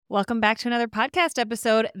Welcome back to another podcast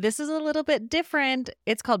episode. This is a little bit different.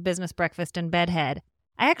 It's called Business Breakfast and Bedhead.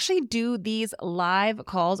 I actually do these live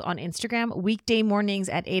calls on Instagram weekday mornings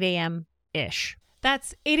at 8 a.m.-ish.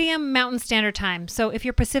 That's 8 a.m. Mountain Standard Time. So if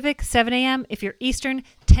you're Pacific, 7 a.m. If you're Eastern,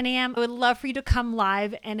 10 a.m. I would love for you to come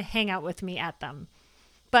live and hang out with me at them.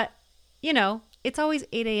 But, it's always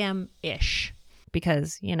 8 a.m.-ish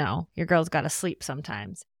because, your girl's got to sleep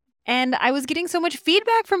sometimes. And I was getting so much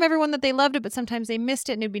feedback from everyone that they loved it, but sometimes they missed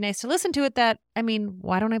it and it'd be nice to listen to it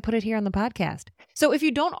why don't I put it here on the podcast? So if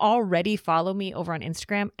you don't already follow me over on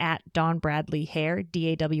Instagram at Dawn Bradley Hair,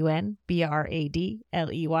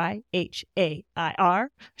 DAWNBRADLEYHAIR.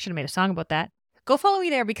 Should have made a song about that. Go follow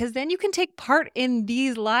me there because then you can take part in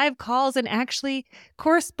these live calls and actually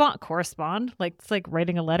correspond. Like it's like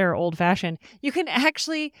writing a letter old fashioned. You can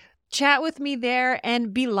actually chat with me there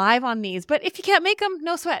and be live on these. But if you can't make them,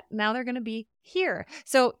 no sweat. Now they're going to be here.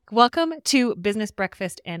 So welcome to Business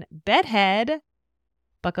Breakfast and Bedhead.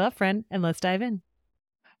 Buckle up, friend, and let's dive in.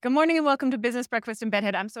 Good morning and welcome to Business Breakfast and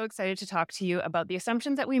Bedhead. I'm so excited to talk to you about the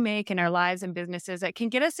assumptions that we make in our lives and businesses that can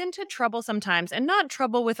get us into trouble sometimes, and not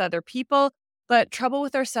trouble with other people, but trouble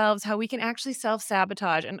with ourselves, how we can actually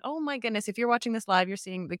self-sabotage. And oh my goodness, if you're watching this live, you're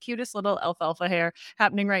seeing the cutest little alfalfa hair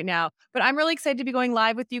happening right now. But I'm really excited to be going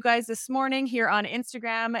live with you guys this morning here on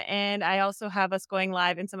Instagram. And I also have us going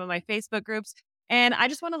live in some of my Facebook groups. And I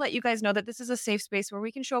just want to let you guys know that this is a safe space where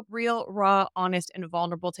we can show up real, raw, honest, and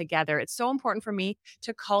vulnerable together. It's so important for me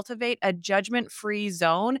to cultivate a judgment-free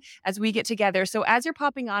zone as we get together. So as you're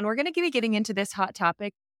popping on, we're going to be getting into this hot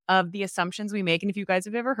topic of the assumptions we make. And if you guys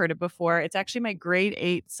have ever heard it before, it's actually my grade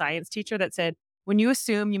 8 science teacher that said, when you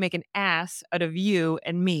assume, you make an ass out of you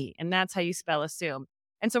and me. And that's how you spell assume.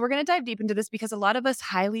 And so we're going to dive deep into this because a lot of us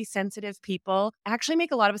highly sensitive people actually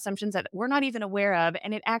make a lot of assumptions that we're not even aware of.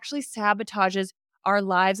 And it actually sabotages our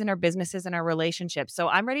lives and our businesses and our relationships. So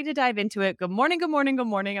I'm ready to dive into it. Good morning, good morning, good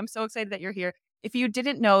morning. I'm so excited that you're here. If you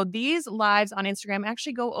didn't know, these lives on Instagram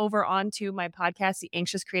actually go over onto my podcast, The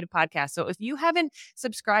Anxious Creative Podcast. So if you haven't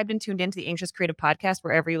subscribed and tuned into The Anxious Creative Podcast,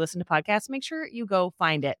 wherever you listen to podcasts, make sure you go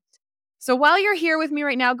find it. So while you're here with me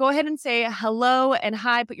right now, go ahead and say hello and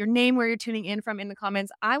hi. Put your name, where you're tuning in from in the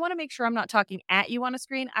comments. I want to make sure I'm not talking at you on a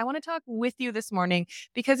screen. I want to talk with you this morning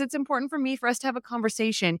because it's important for us to have a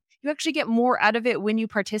conversation. You actually get more out of it when you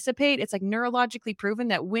participate. It's like neurologically proven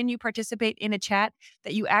that when you participate in a chat,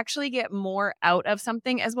 that you actually get more out of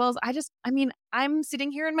something, as well as I'm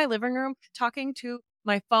sitting here in my living room talking to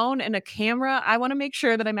my phone and a camera. I want to make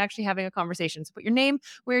sure that I'm actually having a conversation. So put your name,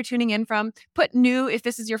 where you're tuning in from. Put new if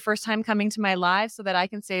this is your first time coming to my live so that I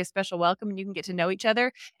can say a special welcome and you can get to know each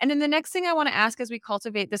other. And then the next thing I want to ask as we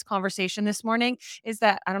cultivate this conversation this morning is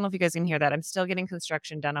that, I don't know if you guys can hear that, I'm still getting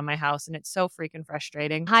construction done on my house and it's so freaking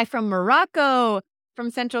frustrating. Hi from Morocco, from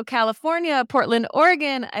Central California, Portland,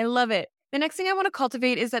 Oregon. I love it. The next thing I want to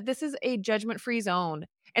cultivate is that this is a judgment-free zone.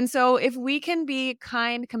 And so if we can be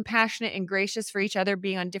kind, compassionate, and gracious for each other,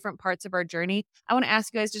 being on different parts of our journey, I want to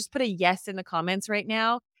ask you guys to just put a yes in the comments right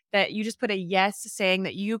now, that you just put a yes saying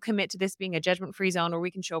that you commit to this being a judgment-free zone where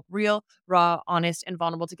we can show up real, raw, honest, and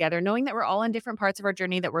vulnerable together, knowing that we're all on different parts of our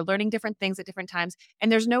journey, that we're learning different things at different times. And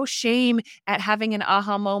there's no shame at having an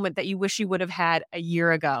aha moment that you wish you would have had a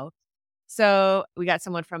year ago. So we got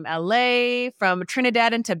someone from LA, from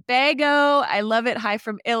Trinidad and Tobago. I love it. Hi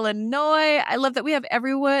from Illinois. I love that we have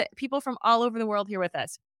people from all over the world here with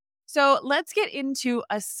us. So let's get into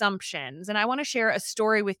assumptions. And I want to share a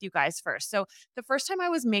story with you guys first. So the first time I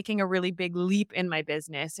was making a really big leap in my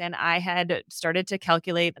business and I had started to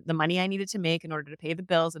calculate the money I needed to make in order to pay the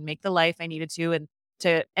bills and make the life I needed to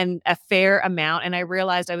and a fair amount. And I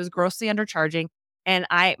realized I was grossly undercharging. And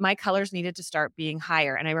my colors needed to start being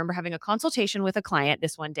higher. And I remember having a consultation with a client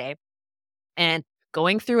this one day and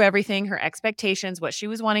going through everything, her expectations, what she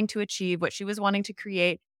was wanting to achieve, what she was wanting to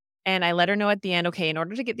create. And I let her know at the end, okay, in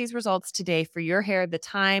order to get these results today for your hair, the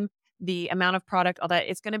time, the amount of product, all that,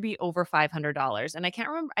 it's going to be over $500. And I can't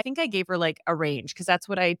remember. I think I gave her like a range because that's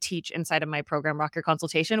what I teach inside of my program, Rock Your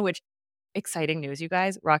Consultation, which exciting news, you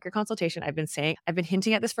guys. Rock Your Consultation. I've been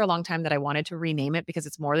hinting at this for a long time that I wanted to rename it because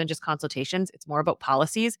it's more than just consultations. It's more about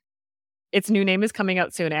policies. Its new name is coming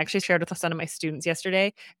out soon. I actually shared with some of my students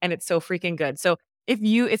yesterday and it's so freaking good. So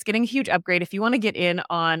it's getting a huge upgrade. If you want to get in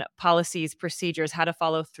on policies, procedures, how to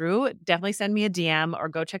follow through, definitely send me a DM or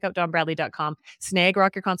go check out dawnbradley.com. Snag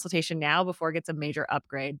Rock Your Consultation now before it gets a major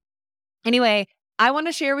upgrade. Anyway, I want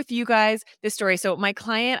to share with you guys this story. So my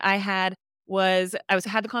client I had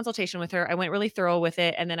the consultation with her. I went really thorough with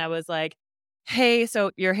it. And then I was like, hey,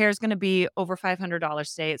 so your hair is going to be over $500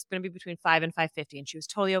 today. It's going to be between $500 and $550. And she was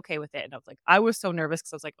totally okay with it. And I was so nervous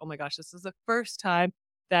because I was like, oh my gosh, this is the first time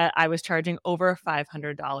that I was charging over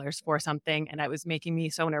 $500 for something, and it was making me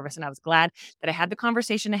so nervous, and I was glad that I had the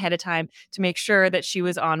conversation ahead of time to make sure that she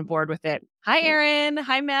was on board with it. Hi, Erin.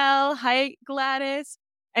 Hi, Mel. Hi, Gladys.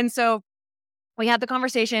 And so we had the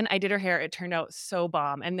conversation. I did her hair. It turned out so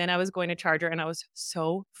bomb. And then I was going to charge her, and I was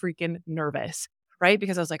so freaking nervous, right?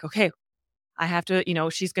 Because I was like, okay, I have to,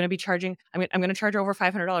 she's going to be charging, I'm going to charge her over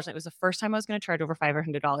 $500. And it was the first time I was going to charge over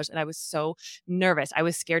 $500. And I was so nervous. I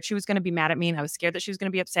was scared she was going to be mad at me. And I was scared that she was going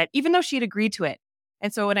to be upset, even though she had agreed to it.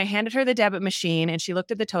 And so when I handed her the debit machine and she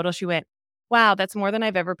looked at the total, she went, wow, that's more than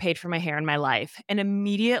I've ever paid for my hair in my life. And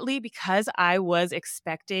immediately, because I was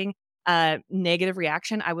expecting a negative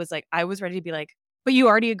reaction, I was ready to be like, but you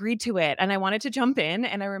already agreed to it. And I wanted to jump in.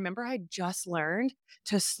 And I remember I just learned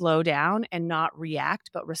to slow down and not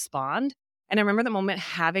react, but respond. And I remember the moment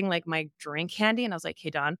having like my drink handy, and I was like, hey,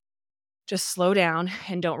 Don, just slow down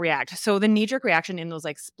and don't react. So the knee-jerk reaction in those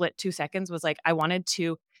like split 2 seconds was like, I wanted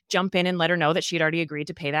to jump in and let her know that she'd already agreed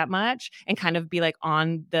to pay that much and kind of be like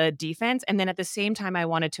on the defense. And then at the same time, I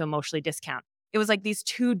wanted to emotionally discount. It was like these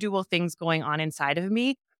two dual things going on inside of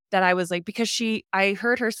me that I was like, because I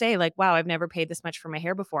heard her say like, wow, I've never paid this much for my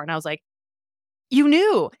hair before. And I was like, you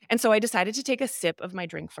knew. And so I decided to take a sip of my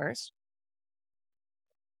drink first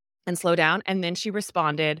and slow down. And then she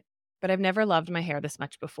responded, but I've never loved my hair this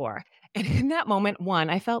much before. And in that moment, one,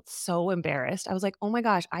 I felt so embarrassed. I was like, oh my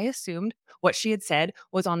gosh, I assumed what she had said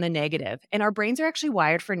was on the negative. And our brains are actually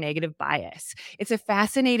wired for negative bias. It's a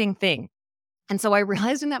fascinating thing. And so I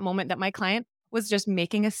realized in that moment that my client was just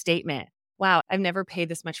making a statement. Wow, I've never paid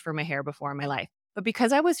this much for my hair before in my life. But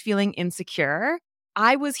because I was feeling insecure,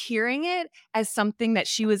 I was hearing it as something that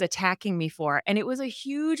she was attacking me for. And it was a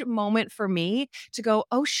huge moment for me to go,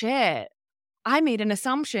 oh shit, I made an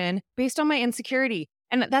assumption based on my insecurity.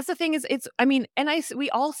 And that's the thing is we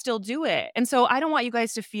all still do it. And so I don't want you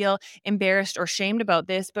guys to feel embarrassed or shamed about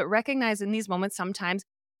this, but recognize in these moments sometimes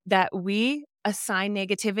that we assign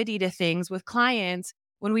negativity to things with clients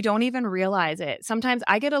when we don't even realize it. Sometimes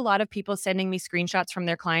I get a lot of people sending me screenshots from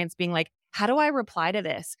their clients being like, how do I reply to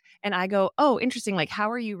this? And I go, oh, interesting. Like,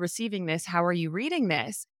 how are you receiving this? How are you reading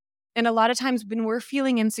this? And a lot of times when we're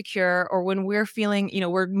feeling insecure or when we're feeling,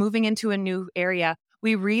 we're moving into a new area,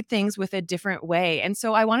 we read things with a different way. And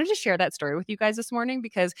so I wanted to share that story with you guys this morning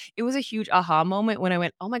because it was a huge aha moment when I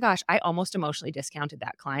went, oh my gosh, I almost emotionally discounted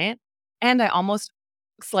that client and I almost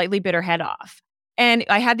slightly bit her head off. And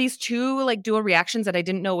I had these two like dual reactions that I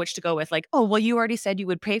didn't know which to go with. Like, oh, well, you already said you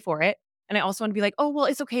would pay for it. And I also want to be like, oh, well,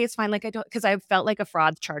 it's okay. It's fine. Like, I don't, because I felt like a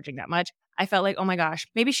fraud charging that much. I felt like, oh my gosh,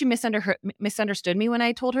 maybe she misunderstood me when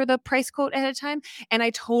I told her the price quote ahead of time. And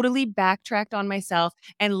I totally backtracked on myself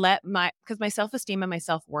and because my self-esteem and my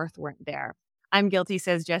self-worth weren't there. I'm guilty,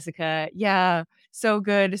 says Jessica. Yeah, so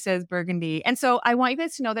good, says Burgundy. And so I want you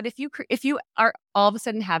guys to know that if you are all of a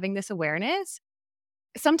sudden having this awareness,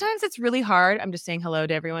 sometimes it's really hard. I'm just saying hello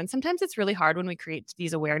to everyone. Sometimes it's really hard when we create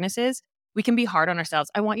these awarenesses. We can be hard on ourselves.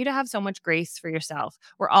 I want you to have so much grace for yourself.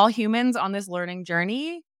 We're all humans on this learning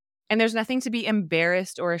journey, and there's nothing to be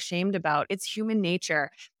embarrassed or ashamed about. It's human nature.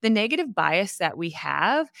 The negative bias that we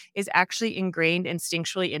have is actually ingrained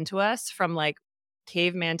instinctually into us from like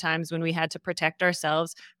caveman times when we had to protect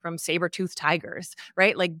ourselves from saber-toothed tigers,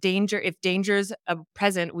 right? Like if danger's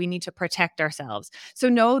present, we need to protect ourselves. So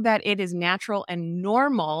know that it is natural and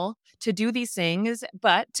normal to do these things,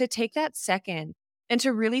 but to take that second and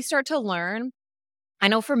to really start to learn. I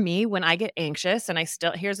know for me, when I get anxious and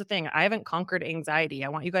here's the thing, I haven't conquered anxiety. I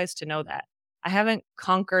want you guys to know that. I haven't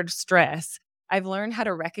conquered stress. I've learned how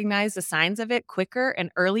to recognize the signs of it quicker and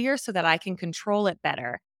earlier so that I can control it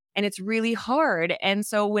better. And it's really hard. And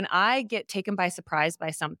so when I get taken by surprise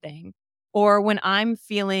by something, or when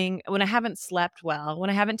when I haven't slept well, when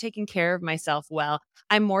I haven't taken care of myself well,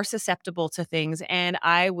 I'm more susceptible to things. And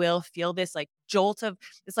I will feel this like jolt of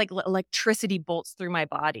this like electricity bolts through my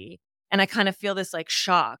body. And I kind of feel this like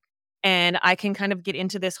shock. And I can kind of get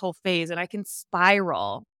into this whole phase and I can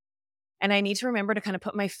spiral. And I need to remember to kind of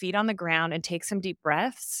put my feet on the ground and take some deep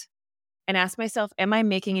breaths and ask myself, am I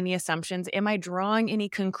making any assumptions? Am I drawing any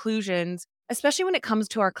conclusions? Especially when it comes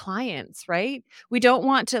to our clients, right? We don't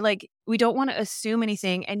want to assume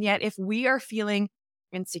anything. And yet if we are feeling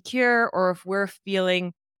insecure or if we're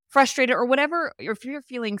feeling frustrated or whatever, or if you're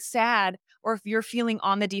feeling sad or if you're feeling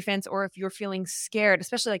on the defense or if you're feeling scared,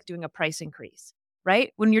 especially like doing a price increase,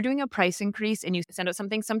 right? When you're doing a price increase and you send out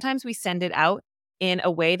something, sometimes we send it out in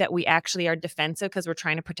a way that we actually are defensive because we're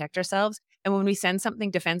trying to protect ourselves. And when we send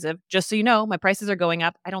something defensive, just so you know, my prices are going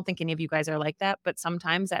up. I don't think any of you guys are like that, but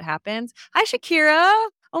sometimes that happens. Hi, Shakira.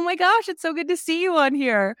 Oh my gosh, it's so good to see you on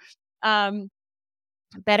here.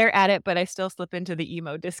 Better at it, but I still slip into the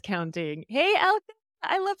emo discounting. Hey, Elka.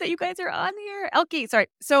 I love that you guys are on here. Okay, sorry.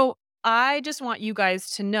 So I just want you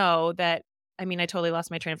guys to know that, I mean, I totally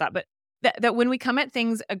lost my train of thought, but that when we come at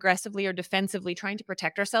things aggressively or defensively, trying to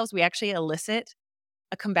protect ourselves, we actually elicit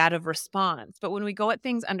a combative response. But when we go at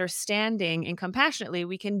things understanding and compassionately,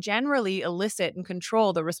 we can generally elicit and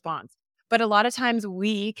control the response. But a lot of times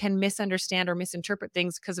we can misunderstand or misinterpret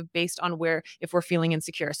things because of based on where, if we're feeling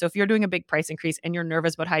insecure. So if you're doing a big price increase and you're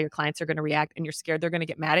nervous about how your clients are going to react and you're scared they're going to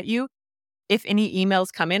get mad at you, if any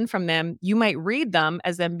emails come in from them, you might read them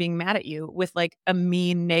as them being mad at you with like a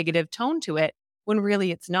mean, negative tone to it when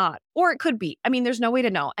really it's not. Or it could be. I mean, there's no way to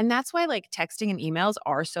know. And that's why like texting and emails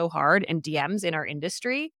are so hard and DMs in our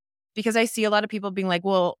industry, because I see a lot of people being like,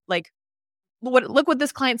 well, like, look what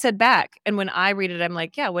this client said back. And when I read it, I'm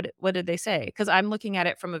like, yeah, what did they say? Because I'm looking at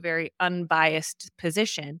it from a very unbiased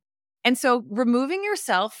position. And so removing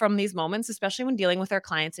yourself from these moments, especially when dealing with our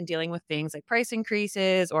clients and dealing with things like price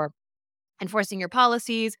increases or enforcing your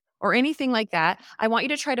policies or anything like that, I want you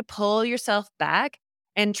to try to pull yourself back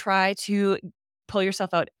and try to pull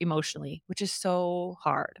yourself out emotionally, which is so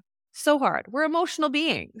hard. So hard. We're emotional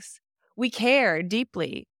beings. We care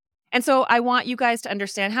deeply. And so I want you guys to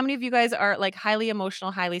understand, how many of you guys are like highly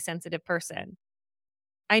emotional, highly sensitive person?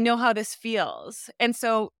 I know how this feels. And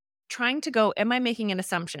so trying to go, am I making an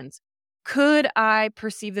assumptions? Could I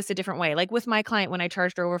perceive this a different way? Like with my client, when I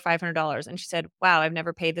charged her over $500 and she said, wow, I've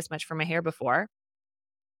never paid this much for my hair before,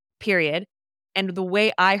 period. And the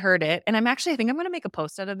way I heard it, and I think I'm going to make a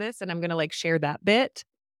post out of this and I'm going to like share that bit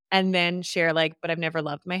and then share like, but I've never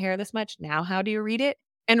loved my hair this much. Now, how do you read it?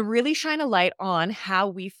 And really shine a light on how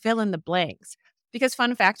we fill in the blanks. Because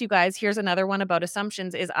fun fact, you guys, here's another one about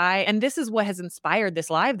assumptions and this is what has inspired this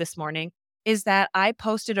live this morning, is that I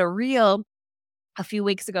posted a reel a few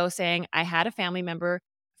weeks ago saying I had a family member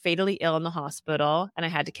fatally ill in the hospital and I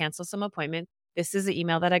had to cancel some appointment. This is the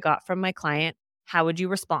email that I got from my client. How would you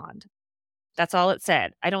respond? That's all it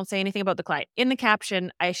said. I don't say anything about the client. In the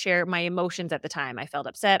caption, I share my emotions at the time. I felt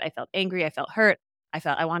upset. I felt angry. I felt hurt. I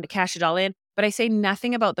felt I wanted to cash it all in, but I say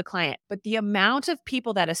nothing about the client. But the amount of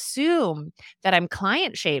people that assume that I'm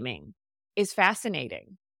client shaming is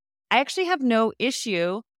fascinating. I actually have no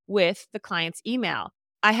issue with the client's email.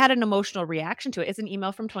 I had an emotional reaction to it. It's an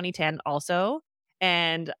email from 2010 also.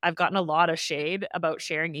 And I've gotten a lot of shade about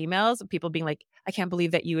sharing emails, people being like, I can't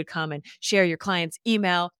believe that you would come and share your client's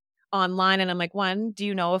email online. And I'm like, one, do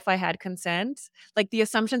you know if I had consent? Like the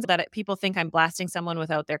assumptions that people think I'm blasting someone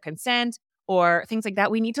without their consent or things like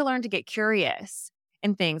that. We need to learn to get curious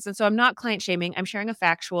and things. And so I'm not client shaming. I'm sharing a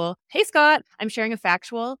factual, hey, Scott, I'm sharing a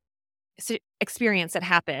factual experience that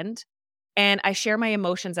happened. And I share my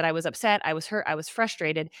emotions that I was upset, I was hurt, I was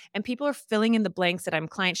frustrated, and people are filling in the blanks that I'm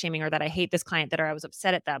client shaming or that I hate this client, that or I was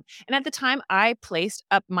upset at them. And at the time, I placed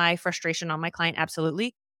up my frustration on my client,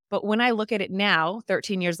 absolutely. But when I look at it now,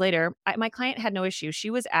 13 years later, my client had no issue. She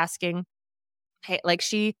was asking, hey, like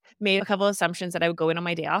she made a couple of assumptions that I would go in on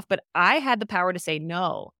my day off, but I had the power to say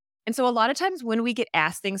no. And so a lot of times when we get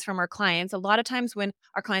asked things from our clients, a lot of times when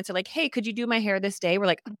our clients are like, hey, could you do my hair this day? We're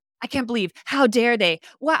like, I can't believe, how dare they?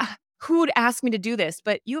 Wow, who would ask me to do this?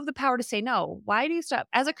 But you have the power to say no. Why do you stop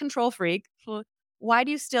as a control freak? Why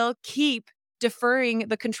do you still keep deferring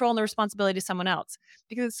the control and the responsibility to someone else?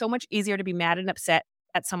 Because it's so much easier to be mad and upset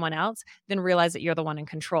at someone else than realize that you're the one in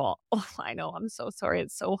control. Oh, I know. I'm so sorry.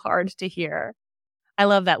 It's so hard to hear. I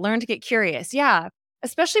love that. Learn to get curious. Yeah.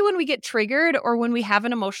 Especially when we get triggered or when we have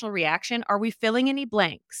an emotional reaction, are we filling any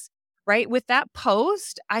blanks? Right? With that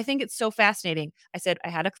post, I think it's so fascinating. I said, I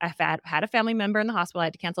had a family member in the hospital. I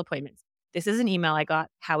had to cancel appointments. This is an email I got.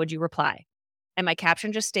 How would you reply? And my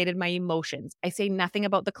caption just stated my emotions. I say nothing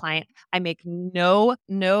about the client. I make no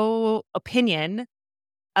opinion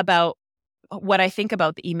about what I think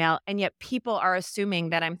about the email. And yet people are assuming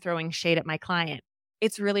that I'm throwing shade at my client.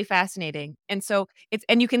 It's really fascinating. And so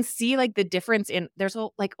and you can see like the difference there's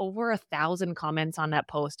like over 1,000 comments on that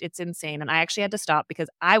post. It's insane. And I actually had to stop because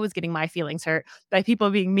I was getting my feelings hurt by people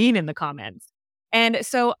being mean in the comments. And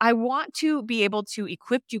so I want to be able to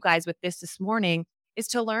equip you guys with this morning, is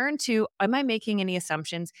to learn to, am I making any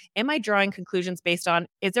assumptions? Am I drawing conclusions based on,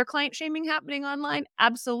 is there client shaming happening online?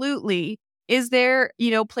 Absolutely. Is there,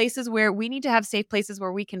 places where we need to have safe places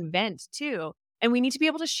where we can vent too? And we need to be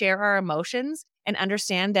able to share our emotions and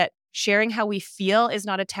understand that sharing how we feel is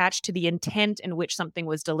not attached to the intent in which something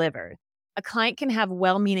was delivered. A client can have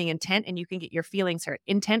well-meaning intent and you can get your feelings hurt.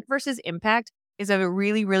 Intent versus impact is a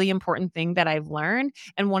really, really important thing that I've learned.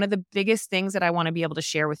 And one of the biggest things that I want to be able to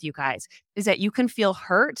share with you guys is that you can feel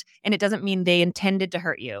hurt and it doesn't mean they intended to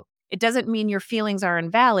hurt you. It doesn't mean your feelings are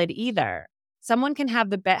invalid either. Someone can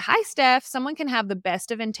have hi, Steph. Someone can have the best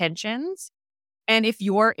of intentions And if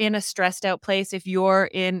you're in a stressed out place, if you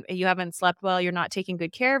haven't slept well, you're not taking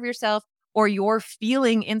good care of yourself, or you're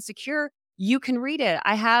feeling insecure, you can read it.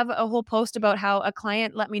 I have a whole post about how a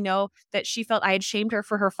client let me know that she felt I had shamed her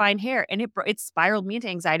for her fine hair, and it spiraled me into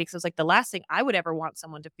anxiety because it was like the last thing I would ever want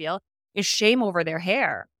someone to feel is shame over their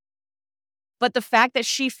hair. But the fact that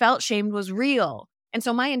she felt shamed was real. And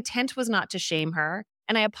so my intent was not to shame her,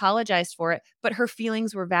 and I apologized for it, but her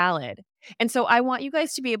feelings were valid. And so I want you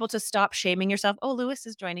guys to be able to stop shaming yourself. Oh, Lewis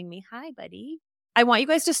is joining me. Hi, buddy. I want you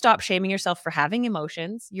guys to stop shaming yourself for having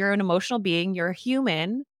emotions. You're an emotional being, you're a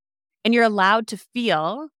human, and you're allowed to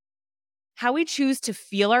feel. How we choose to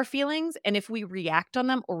feel our feelings and if we react on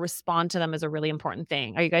them or respond to them is a really important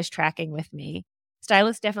thing. Are you guys tracking with me?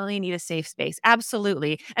 Stylists definitely need a safe space.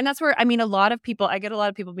 Absolutely. And that's where, I mean, I get a lot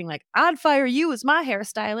of people being like, I'd fire you as my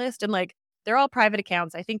hairstylist. And like, they're all private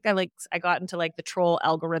accounts. I think I got into like the troll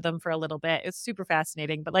algorithm for a little bit. It's super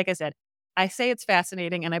fascinating. But like I said, I say it's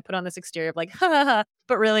fascinating and I put on this exterior of like, ha ha ha.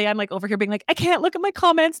 But really, I'm like over here being like, I can't look at my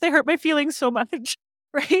comments. They hurt my feelings so much.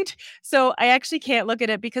 Right? So I actually can't look at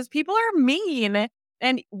it because people are mean.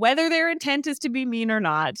 And whether their intent is to be mean or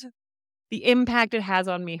not, the impact it has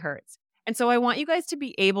on me hurts. And so I want you guys to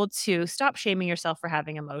be able to stop shaming yourself for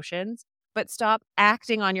having emotions, but stop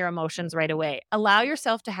acting on your emotions right away. Allow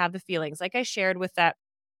yourself to have the feelings. Like I shared with that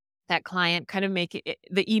client, kind of make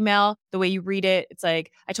the email, the way you read it. It's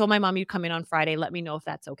like, I told my mom you'd come in on Friday. Let me know if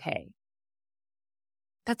that's okay.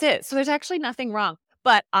 That's it. So there's actually nothing wrong.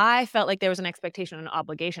 But I felt like there was an expectation and an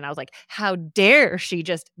obligation. I was like, how dare she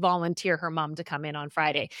just volunteer her mom to come in on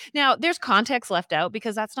Friday? Now, there's context left out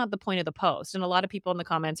because that's not the point of the post. And a lot of people in the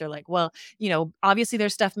comments are like, well, obviously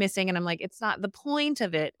there's stuff missing. And I'm like, it's not the point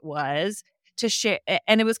of it was to share.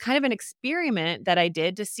 And it was kind of an experiment that I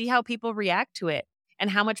did to see how people react to it and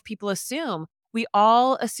how much people assume. We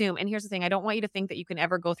all assume. And here's the thing, I don't want you to think that you can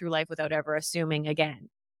ever go through life without ever assuming again,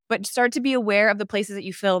 but start to be aware of the places that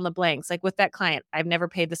you fill in the blanks. Like with that client, I've never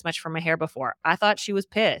paid this much for my hair before. I thought she was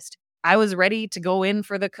pissed. I was ready to go in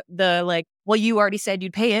for the like, well, you already said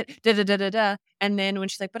you'd pay it, da da da da da. And then when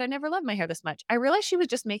she's like, but I never loved my hair this much, I realized she was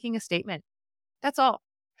just making a statement. That's all.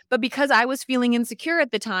 But because I was feeling insecure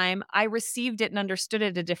at the time, I received it and understood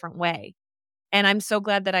it a different way. And I'm so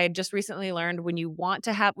glad that I had just recently learned when you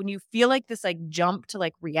feel like this like jump to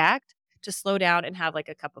like react, to slow down and have like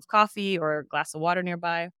a cup of coffee or a glass of water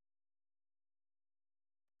nearby.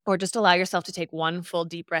 Or just allow yourself to take one full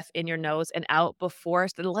deep breath in your nose and out before,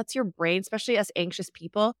 so it lets your brain, especially us anxious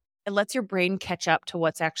people, it lets your brain catch up to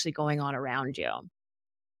what's actually going on around you.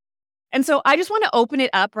 And so I just want to open it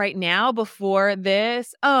up right now before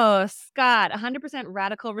this. Oh, Scott, 100%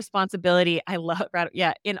 radical responsibility. I love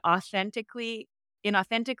yeah, in authentically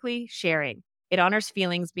sharing. It honors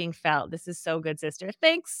feelings being felt. This is so good, sister.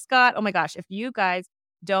 Thanks, Scott. Oh my gosh, if you guys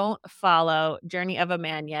don't follow Journey of a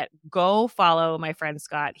Man yet, go follow my friend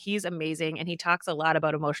Scott. He's amazing and he talks a lot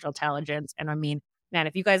about emotional intelligence. And I mean, man,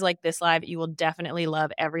 if you guys like this live, you will definitely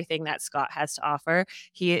love everything that Scott has to offer.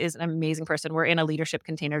 He is an amazing person. We're in a leadership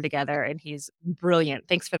container together and he's brilliant.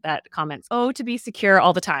 Thanks for that comment. Oh, to be secure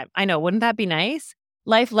all the time. I know. Wouldn't that be nice?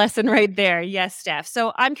 Life lesson right there. Yes, Steph.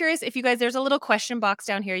 So I'm curious if you guys, there's a little question box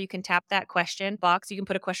down here. You can tap that question box. You can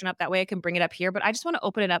put a question up that way. I can bring it up here, but I just want to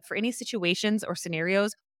open it up for any situations or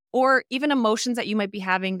scenarios or even emotions that you might be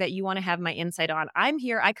having that you want to have my insight on. I'm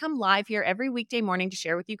here. I come live here every weekday morning to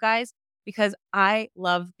share with you guys because I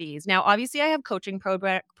love these. Now, obviously, I have coaching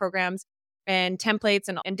programs and templates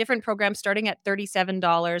and different programs starting at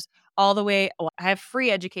 $37 all the way. I have free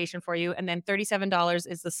education for you. And then $37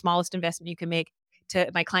 is the smallest investment you can make to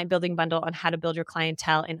my client building bundle on how to build your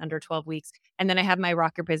clientele in under 12 weeks. And then I have my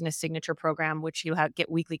Rock Your Business signature program, which you get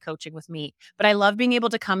weekly coaching with me. But I love being able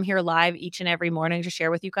to come here live each and every morning to share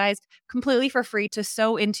with you guys completely for free to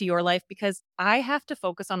sow into your life because I have to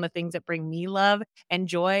focus on the things that bring me love and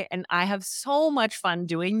joy. And I have so much fun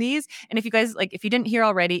doing these. And if you guys if you didn't hear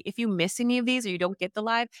already, if you miss any of these or you don't get the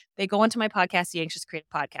live, they go into my podcast, The Anxious Creative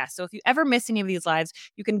Podcast. So if you ever miss any of these lives,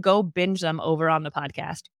 you can go binge them over on the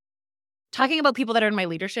podcast. Talking about people that are in my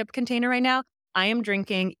leadership container right now, I am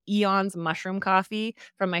drinking Eon's mushroom coffee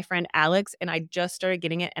from my friend Alex, and I just started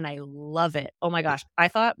getting it, and I love it. Oh my gosh. I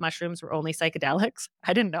thought mushrooms were only psychedelics.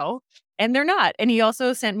 I didn't know. And they're not. And he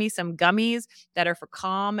also sent me some gummies that are for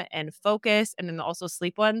calm and focus, and then also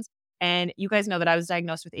sleep ones. And you guys know that I was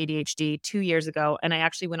diagnosed with ADHD 2 years ago, and I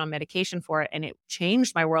actually went on medication for it, and it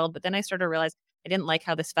changed my world. But then I started to realize I didn't like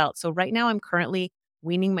how this felt. So right now I'm currently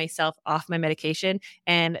weaning myself off my medication,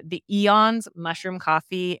 and the Eons mushroom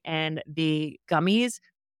coffee and the gummies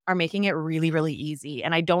are making it really, really easy.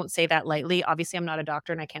 And I don't say that lightly. Obviously, I'm not a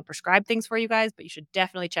doctor and I can't prescribe things for you guys, but you should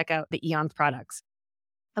definitely check out the Eons products.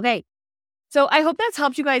 Okay. So I hope that's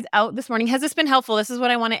helped you guys out this morning. Has this been helpful? This is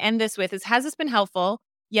what I want to end this with is, has this been helpful?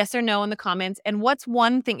 Yes or no in the comments. And what's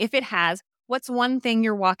one thing, if it has, what's one thing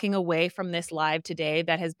you're walking away from this live today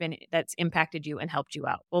that's impacted you and helped you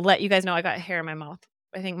out? We'll let you guys know. I got hair in my mouth.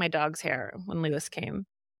 I think my dog's hair when Lewis came.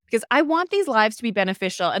 Because I want these lives to be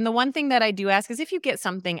beneficial. And the one thing that I do ask is, if you get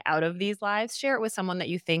something out of these lives, share it with someone that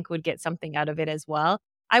you think would get something out of it as well.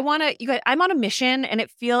 I'm on a mission, and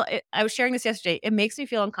I was sharing this yesterday. It makes me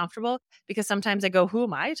feel uncomfortable because sometimes I go, who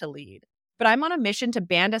am I to lead? But I'm on a mission to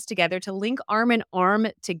band us together, to link arm in arm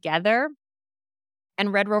together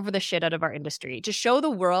and Red Rover the shit out of our industry, to show the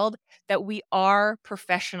world that we are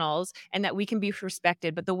professionals and that we can be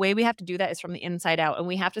respected. But the way we have to do that is from the inside out. And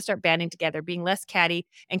we have to start banding together, being less catty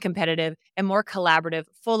and competitive and more collaborative,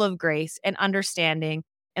 full of grace and understanding,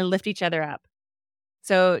 and lift each other up.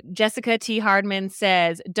 So Jessica T. Hardman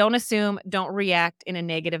says, don't assume, don't react in a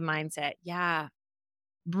negative mindset. Yeah.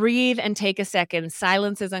 Breathe and take a second.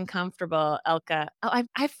 Silence is uncomfortable, Elka. Oh,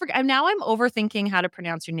 I forgot. Now I'm overthinking how to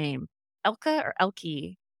pronounce your name. Elka or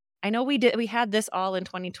Elkie? I know we had this all in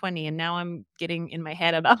 2020, and now I'm getting in my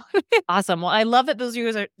head about it. Awesome. Well, I love that those are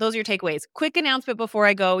your takeaways. Quick announcement before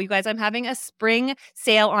I go. You guys, I'm having a spring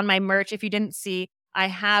sale on my merch. If you didn't see, I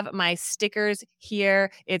have my stickers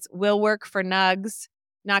here. It's Will Work for Nugs,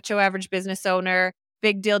 Not Your Average Business Owner,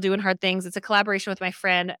 Big Deal Doing Hard Things. It's a collaboration with my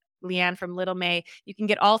friend Leanne from Little May. You can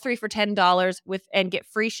get all three for $10 and get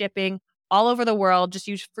free shipping all over the world. Just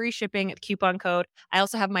use free shipping coupon code. I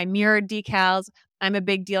also have my mirrored decals. I'm a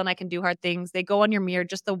big deal and I can do hard things. They go on your mirror,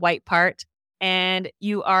 just the white part. And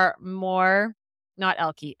you are not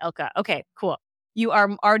Elka. Okay, cool. You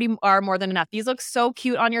already are more than enough. These look so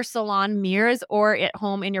cute on your salon mirrors or at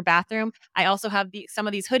home in your bathroom. I also have some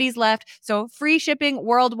of these hoodies left. So free shipping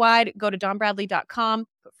worldwide. Go to donbradley.com,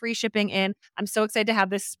 put free shipping in. I'm so excited to have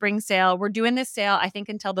this spring sale. We're doing this sale, I think,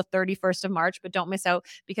 until the 31st of March, but don't miss out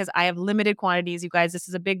because I have limited quantities. You guys, this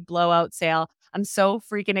is a big blowout sale. I'm so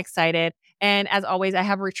freaking excited. And as always, I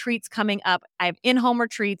have retreats coming up. I have in-home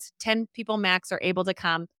retreats. 10 people max are able to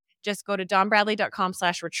come. Just go to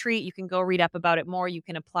donbradley.com/retreat. You can go read up about it more. You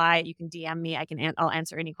can apply. You can DM me. I'll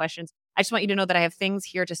answer any questions. I just want you to know that I have things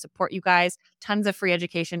here to support you guys, tons of free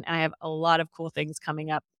education, and I have a lot of cool things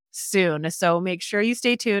coming up soon. So make sure you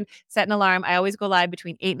stay tuned. Set an alarm. I always go live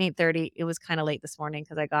between 8 and 8:30. It was kind of late this morning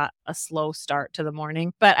because I got a slow start to the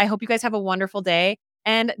morning. But I hope you guys have a wonderful day.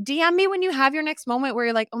 And DM me when you have your next moment where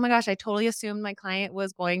you're like, oh my gosh, I totally assumed my client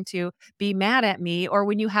was going to be mad at me, or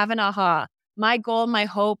when you have an aha. My goal, my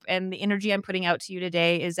hope, and the energy I'm putting out to you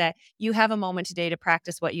today is that you have a moment today to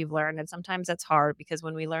practice what you've learned. And sometimes that's hard because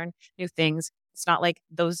when we learn new things, it's not like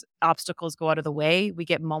those obstacles go out of the way. We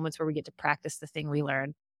get moments where we get to practice the thing we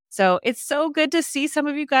learn. So it's so good to see some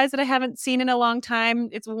of you guys that I haven't seen in a long time.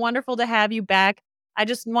 It's wonderful to have you back. I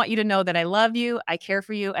just want you to know that I love you, I care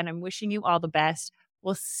for you, and I'm wishing you all the best.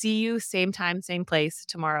 We'll see you same time, same place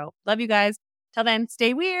tomorrow. Love you guys. Till then,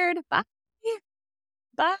 stay weird. Bye.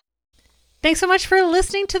 Bye. Thanks so much for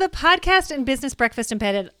listening to the podcast and Business Breakfast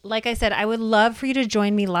Embedded. Like I said, I would love for you to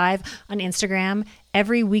join me live on Instagram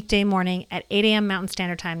every weekday morning at 8 a.m. Mountain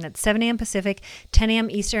Standard Time. That's 7 a.m. Pacific, 10 a.m.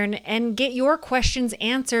 Eastern, and get your questions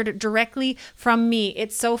answered directly from me.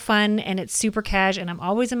 It's so fun and it's super cash, and I'm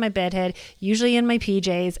always in my bedhead, usually in my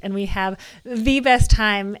PJs, and we have the best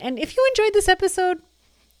time. And if you enjoyed this episode,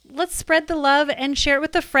 let's spread the love and share it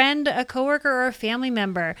with a friend, a coworker, or a family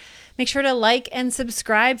member. Make sure to like and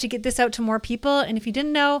subscribe to get this out to more people. And if you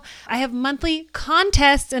didn't know, I have monthly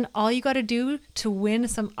contests, and all you got to do to win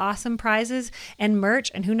some awesome prizes and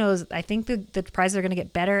merch, and who knows, I think the prizes are going to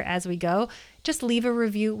get better as we go. Just leave a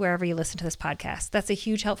review wherever you listen to this podcast. That's a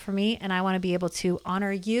huge help for me, and I want to be able to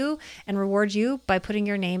honor you and reward you by putting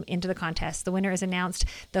your name into the contest. The winner is announced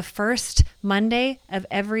the first Monday of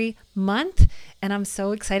every month, and I'm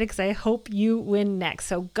so excited because I hope you win next.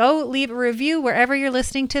 So go leave a review wherever you're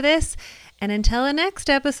listening to this, and until the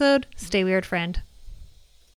next episode, stay weird, friend.